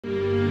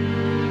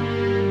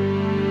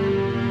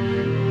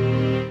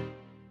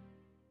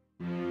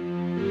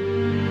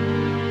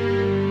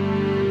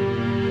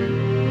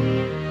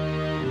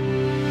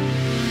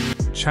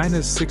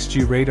China's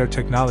 6G radar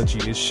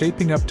technology is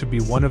shaping up to be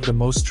one of the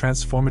most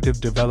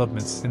transformative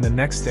developments in the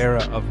next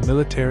era of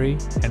military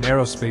and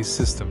aerospace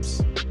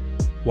systems.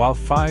 While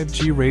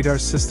 5G radar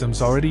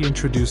systems already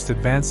introduced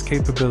advanced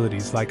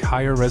capabilities like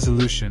higher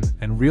resolution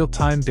and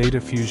real-time data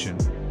fusion,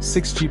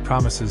 6G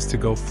promises to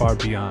go far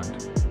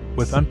beyond,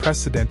 with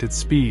unprecedented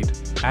speed,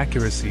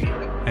 accuracy,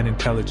 and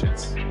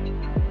intelligence.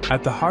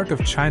 At the heart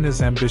of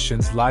China's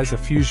ambitions lies a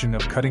fusion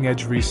of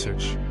cutting-edge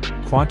research,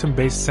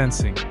 quantum-based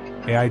sensing,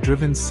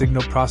 AI-driven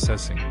signal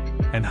processing,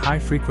 and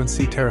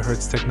high-frequency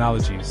terahertz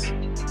technologies,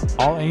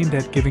 all aimed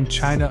at giving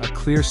China a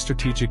clear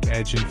strategic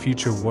edge in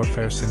future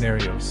warfare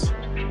scenarios.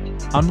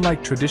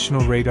 Unlike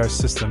traditional radar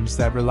systems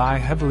that rely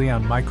heavily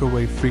on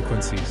microwave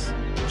frequencies,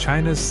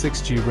 China's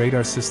 6G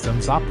radar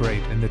systems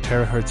operate in the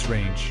terahertz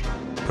range,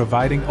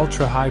 providing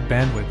ultra-high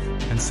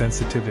bandwidth and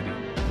sensitivity.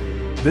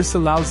 This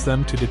allows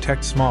them to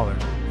detect smaller,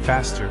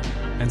 faster,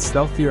 and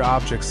stealthier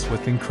objects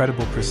with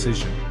incredible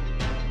precision.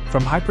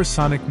 From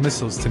hypersonic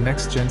missiles to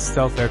next-gen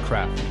stealth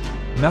aircraft,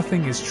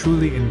 nothing is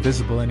truly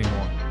invisible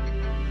anymore.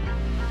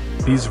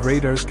 These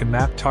radars can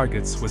map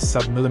targets with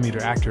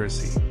sub-millimeter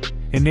accuracy,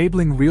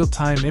 enabling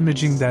real-time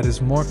imaging that is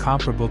more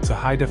comparable to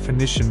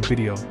high-definition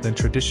video than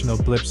traditional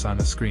blips on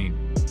a screen.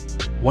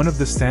 One of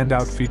the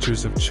standout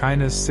features of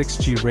China's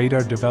 6G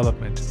radar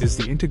development is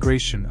the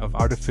integration of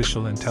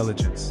artificial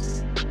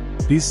intelligence.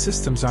 These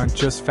systems aren't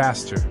just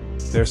faster,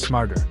 they're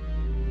smarter.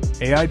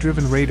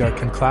 AI-driven radar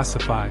can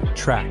classify,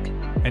 track,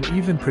 and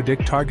even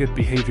predict target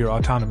behavior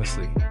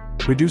autonomously,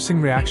 reducing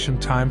reaction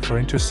time for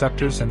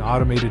interceptors and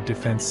automated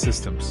defense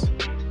systems.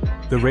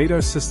 The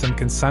radar system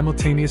can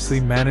simultaneously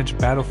manage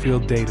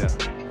battlefield data,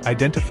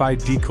 identify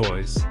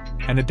decoys,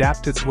 and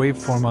adapt its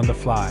waveform on the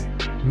fly,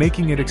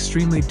 making it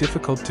extremely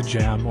difficult to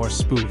jam or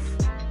spoof.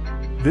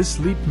 This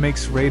leap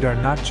makes radar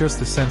not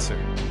just a sensor,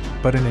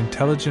 but an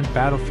intelligent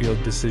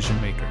battlefield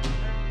decision-maker.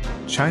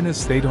 China's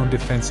state-owned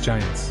defense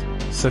giants,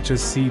 such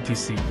as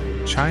CETC,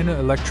 China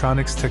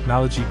Electronics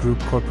Technology Group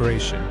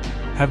Corporation,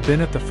 have been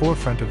at the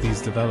forefront of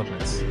these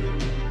developments.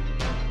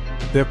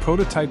 Their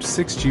prototype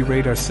 6G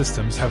radar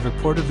systems have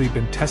reportedly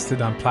been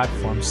tested on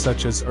platforms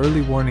such as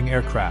early warning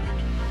aircraft,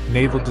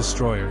 naval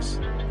destroyers,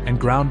 and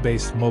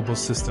ground-based mobile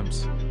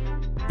systems.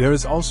 There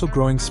is also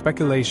growing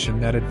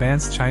speculation that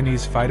advanced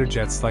Chinese fighter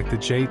jets like the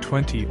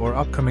J-20 or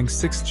upcoming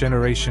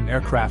 6th-generation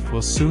aircraft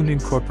will soon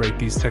incorporate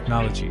these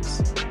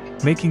technologies,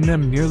 making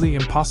them nearly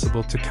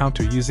impossible to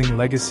counter using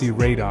legacy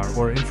radar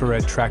or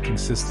infrared tracking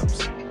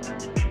systems.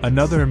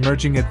 Another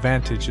emerging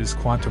advantage is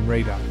quantum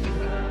radar.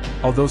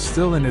 Although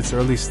still in its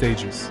early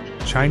stages,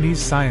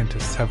 Chinese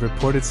scientists have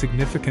reported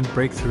significant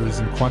breakthroughs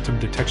in quantum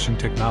detection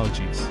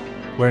technologies,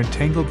 where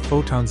entangled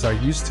photons are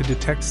used to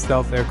detect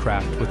stealth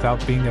aircraft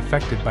without being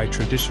affected by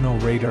traditional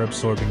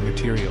radar-absorbing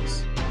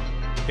materials.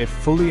 If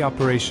fully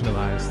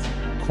operationalized,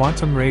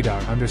 quantum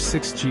radar under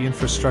 6G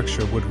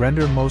infrastructure would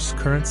render most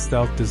current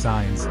stealth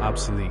designs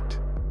obsolete.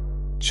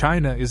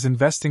 China is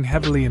investing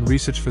heavily in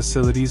research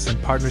facilities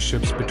and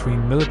partnerships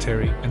between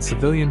military and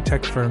civilian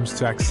tech firms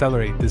to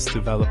accelerate this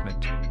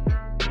development.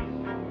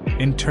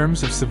 In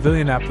terms of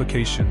civilian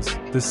applications,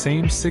 the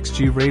same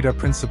 6G radar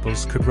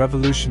principles could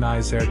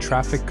revolutionize air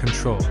traffic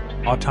control,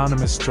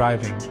 autonomous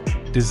driving,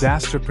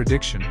 disaster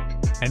prediction,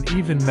 and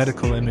even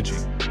medical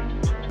imaging.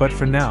 But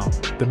for now,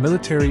 the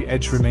military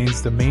edge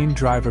remains the main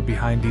driver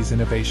behind these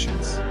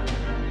innovations.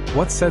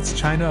 What sets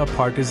China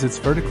apart is its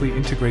vertically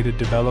integrated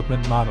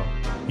development model,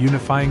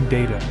 unifying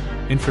data,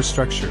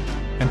 infrastructure,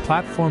 and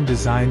platform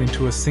design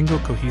into a single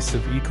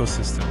cohesive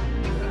ecosystem,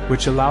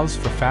 which allows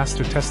for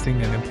faster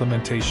testing and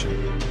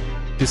implementation.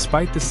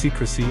 Despite the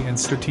secrecy and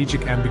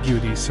strategic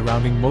ambiguity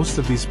surrounding most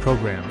of these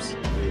programs,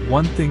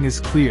 one thing is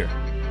clear: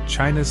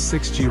 China's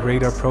 6G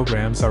radar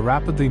programs are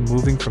rapidly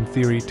moving from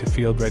theory to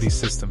field-ready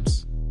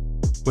systems.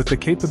 With the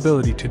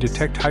capability to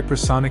detect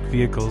hypersonic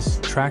vehicles,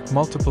 track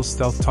multiple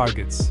stealth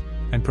targets,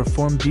 and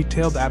perform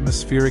detailed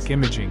atmospheric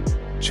imaging,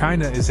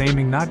 China is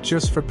aiming not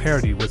just for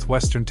parity with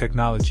Western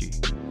technology,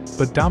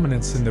 but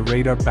dominance in the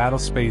radar battle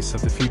space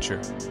of the future.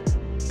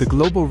 The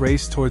global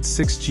race towards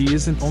 6G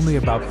isn't only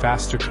about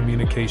faster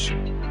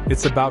communication,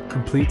 it's about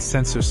complete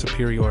sensor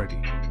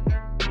superiority.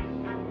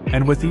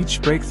 And with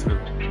each breakthrough,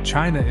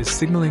 China is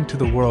signaling to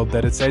the world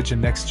that its edge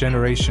in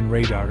next-generation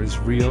radar is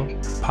real,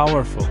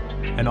 powerful,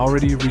 and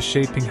already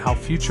reshaping how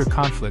future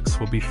conflicts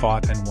will be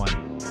fought and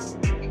won.